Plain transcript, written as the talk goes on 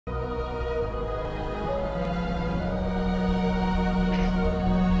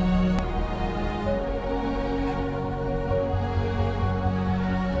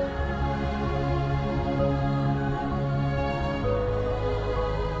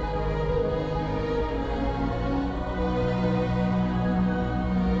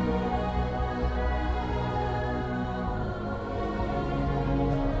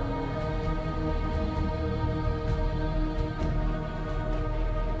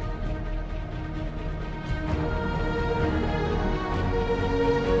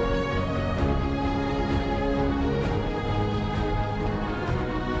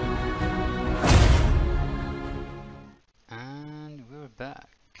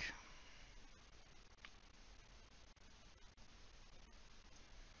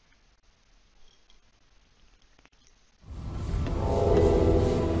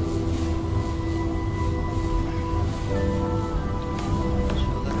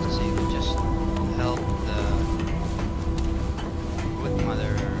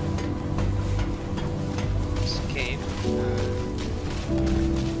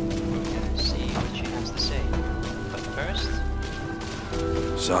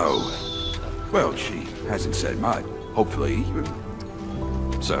So, well, she hasn't said much. Hopefully,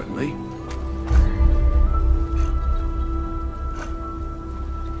 certainly.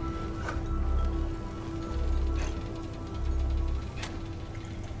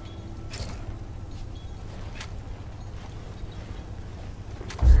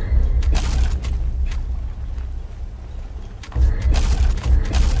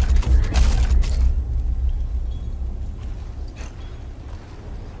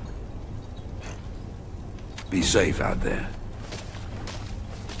 Be safe out there.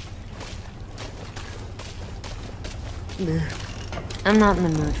 I'm not in the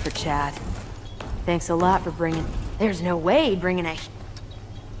mood for chat. Thanks a lot for bringing... There's no way bringing a...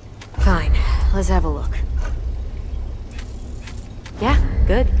 Fine, let's have a look. Yeah,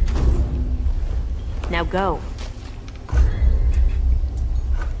 good. Now go.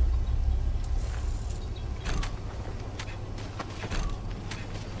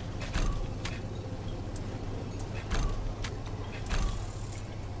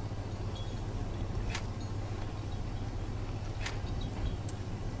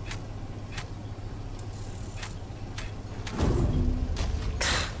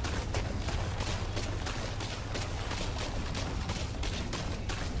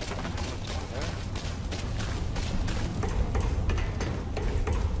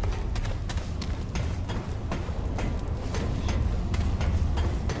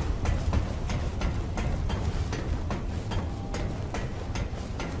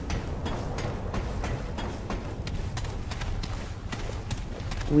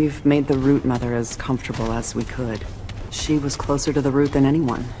 We've made the Root Mother as comfortable as we could. She was closer to the Root than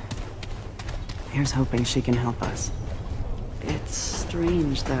anyone. Here's hoping she can help us. It's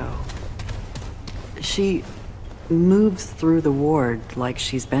strange, though. She moves through the ward like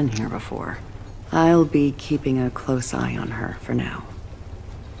she's been here before. I'll be keeping a close eye on her for now.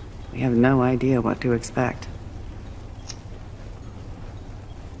 We have no idea what to expect.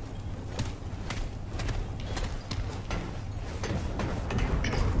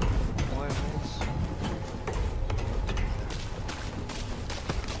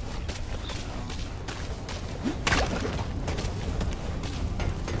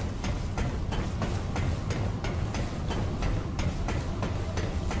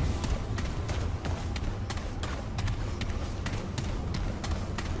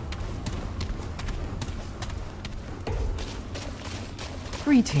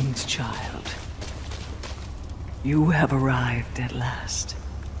 Greetings, child. You have arrived at last.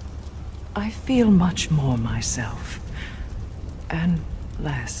 I feel much more myself, and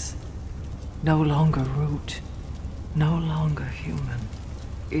less. No longer Root, no longer human.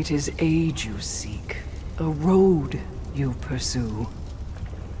 It is age you seek, a road you pursue.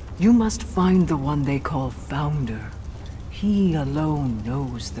 You must find the one they call Founder. He alone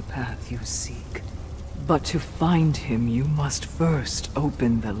knows the path you seek. But to find him, you must first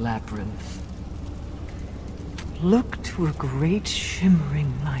open the labyrinth. Look to a great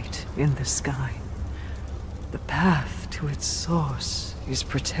shimmering light in the sky. The path to its source is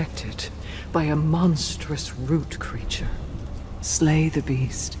protected by a monstrous root creature. Slay the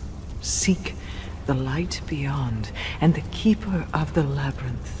beast, seek the light beyond, and the keeper of the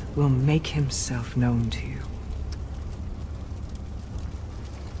labyrinth will make himself known to you.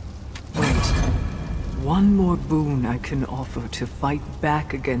 One more boon I can offer to fight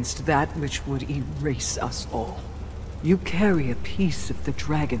back against that which would erase us all. You carry a piece of the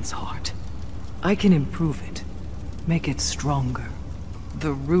dragon's heart. I can improve it, make it stronger.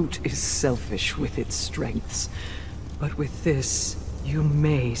 The root is selfish with its strengths, but with this, you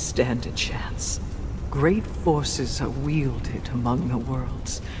may stand a chance. Great forces are wielded among the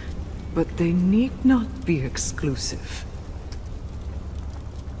worlds, but they need not be exclusive.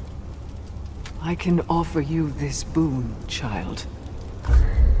 I can offer you this boon, child.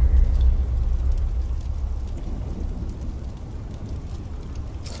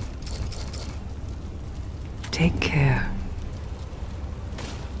 Take care.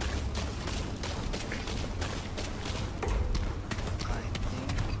 I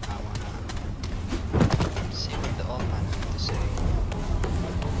think I wanna see what the old man had to say.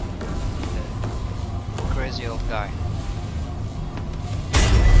 The crazy old guy.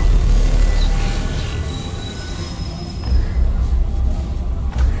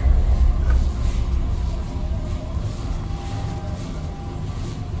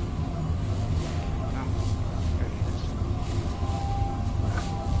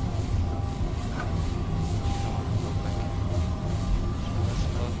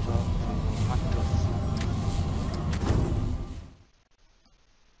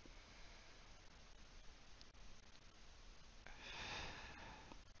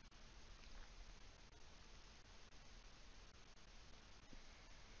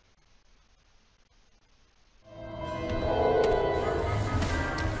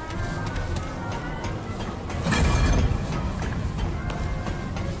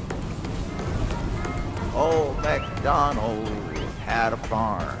 Old MacDonald had a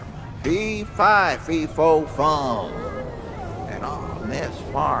farm. Fee-fi, fee-fo-fum. And on this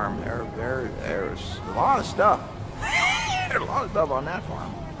farm, there's a lot of stuff. There's a lot of stuff on that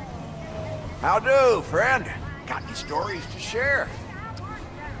farm. How do, friend? Got any stories to share?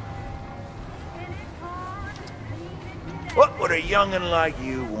 What would a youngin' like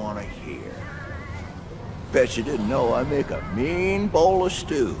you want to hear? Bet you didn't know I make a mean bowl of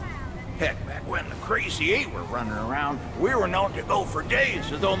stew. Heck, back when the Crazy Eight were running around, we were known to go for days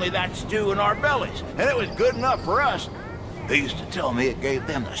with only that stew in our bellies, and it was good enough for us. They used to tell me it gave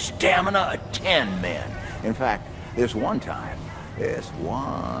them the stamina of 10 men. In fact, this one time.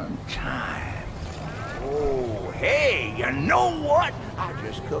 Oh, hey, you know what? I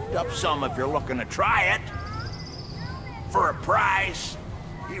just cooked up some if you're looking to try it. For a price.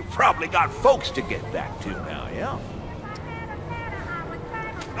 You probably got folks to get back to now, yeah?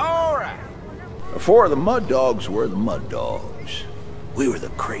 All right. Before the Mud Dogs were the Mud Dogs, we were the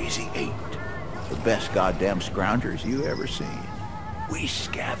Crazy Eight. The best goddamn scroungers you ever seen. We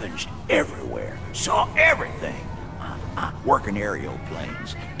scavenged everywhere, saw everything. Working aerial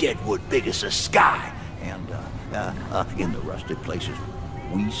planes, deadwood big as the sky, and in the rusted places,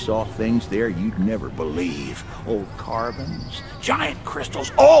 we saw things there you'd never believe. Old carbons, giant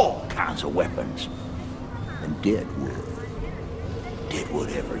crystals, all kinds of weapons. And deadwood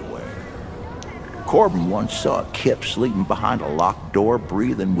everywhere. Corbin once saw a kip sleeping behind a locked door,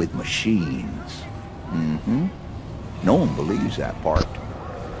 breathing with machines. No one believes that part,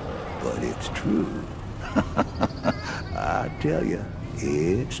 but it's true. I tell you,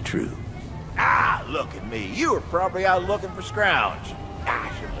 it's true. Ah, look at me. You were probably out looking for scrounge.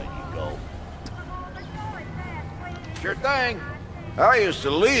 I should let you go. Sure thing. I used to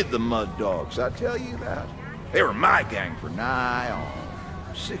lead the Mud Dogs, I tell you that. They were my gang for nigh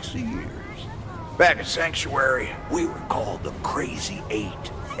on 60 years. Back at Sanctuary, we were called the Crazy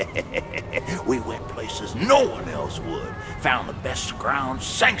Eight. We went places no one else would. Found the best scrounge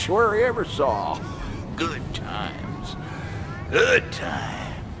Sanctuary ever saw. Good times. Good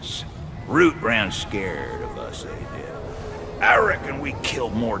times. Root ran scared of us, they did. I reckon we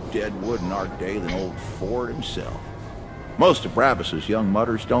killed more deadwood in our day than old Ford himself. Most of Brabus's young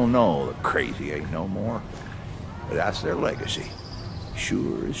mutters don't know the Crazy Eight no more. But that's their legacy.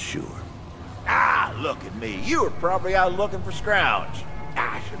 Sure as sure. Ah, look at me. You were probably out looking for scrounge.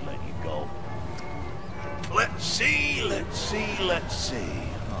 I should let you go. Let's see.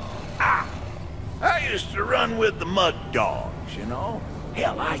 I used to run with the Mud Dogs, you know?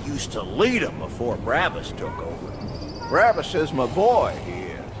 Hell, I used to lead them before Brabus took over. Brabus is my boy, he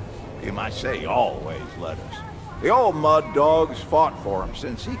is. You might say he always led us. The old Mud Dogs fought for him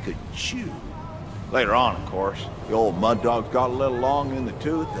since he could chew. Later on, of course, the old Mud Dogs got a little long in the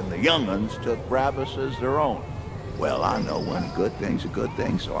tooth, and the young'uns took Brabus as their own. Well, I know when a good thing's a good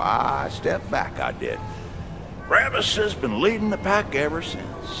thing, so I stepped back, I did. Brabus has been leading the pack ever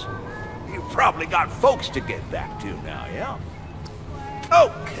since. You probably got folks to get back to now, yeah?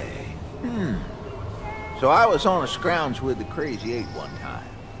 Okay. So I was on a scrounge with the Crazy Eight one time.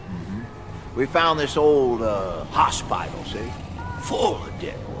 We found this old hospital, see? Full of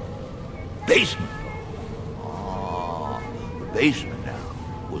deadwood. Basement. The basement now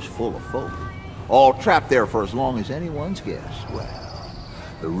was full of folk. All trapped there for as long as anyone's guess. Well,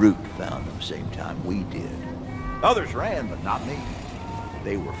 the Root found them same time we did. Others ran, but not me.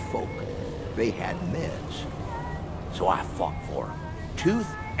 They were folk. They had meds. So I fought for them. Tooth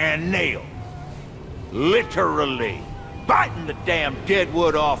and nail. Literally. Biting the damn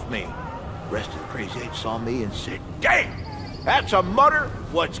deadwood off me. The rest of the Crazy Eight saw me and said, "Damn! That's a mutter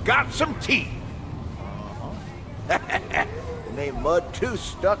what's got some teeth." And they mud tooth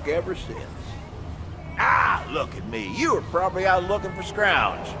stuck ever since. Ah, look at me. You were probably out looking for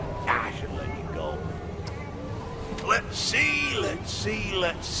scrounge. I should let you go. Let's see.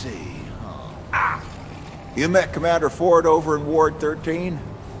 You met Commander Ford over in Ward 13?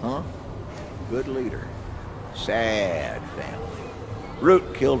 Huh? Good leader. Sad family.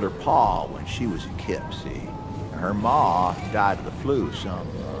 Root killed her pa when she was a kip, see? Her ma died of the flu some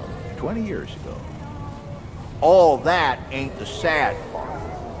 20 years ago. All that ain't the sad part.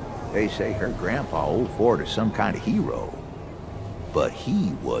 They say her grandpa, old Ford, is some kind of hero. But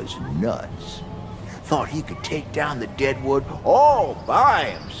he was nuts. Thought he could take down the deadwood all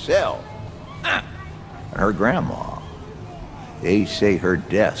by himself. And her grandma, they say her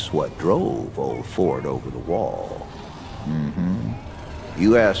death's what drove old Ford over the wall.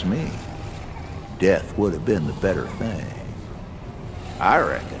 You ask me, death would have been the better thing. I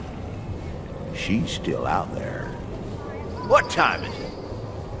reckon she's still out there. What time is it?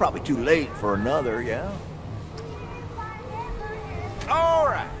 probably too late for another, yeah? All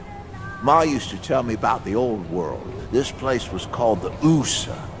right. Ma used to tell me about the old world. This place was called the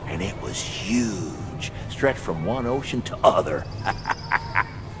USA, and it was huge, stretched from one ocean to other.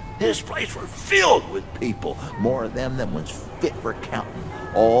 This place was filled with people, more of them than was fit for counting,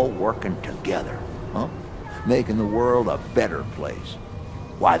 all working together, huh? Making the world a better place.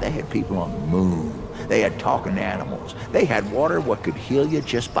 Why, they had people on the moon. They had talking animals. They had water what could heal you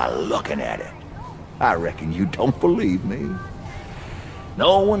just by looking at it. I reckon you don't believe me.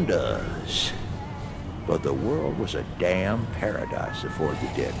 No one does. But the world was a damn paradise before the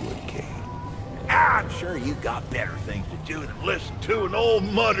Deadwood came. I'm sure you got better things to do than listen to an old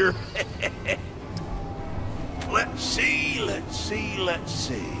mutter. Let's see.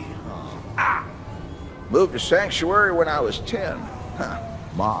 Moved to Sanctuary when I was 10.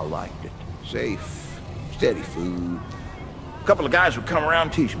 Ma liked it. Safe, steady food. A couple of guys would come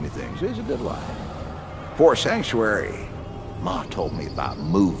around teaching me things. It was a good life. Before Sanctuary, Ma told me about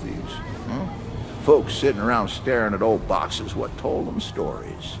movies. Folks sitting around staring at old boxes what told them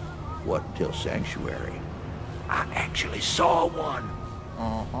stories. What until Sanctuary. I actually saw one.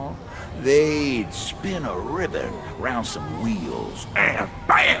 They'd spin a ribbon around some wheels and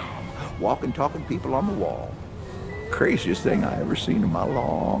bam! Walking, talking people on the wall. Craziest thing I ever seen in my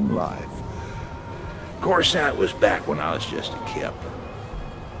long life. Of course, that was back when I was just a kid.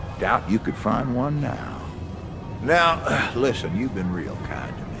 Doubt you could find one now. Now, listen, you've been real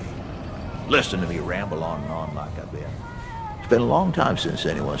kind to me. Listen to me ramble on and on like I've been. It's been a long time since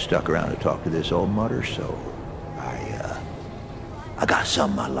anyone stuck around to talk to this old mutter, so I got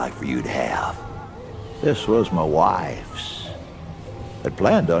something I'd like for you to have. This was my wife's. I'd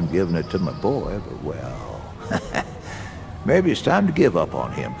planned on giving it to my boy, but well, maybe it's time to give up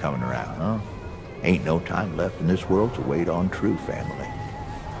on him coming around, huh? Ain't no time left in this world to wait on true family.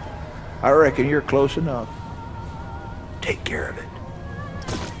 I reckon you're close enough. Take care of it.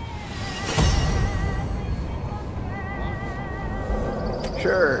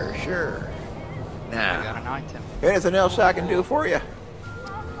 Sure. I got Now, an item. anything else I can do for you?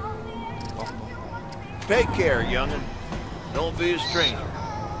 Take care, young'un. Don't be a stranger.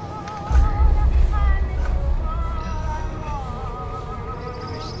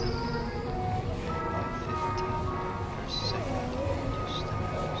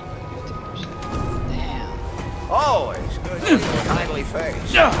 Always good to see a kindly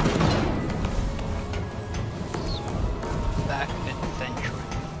face.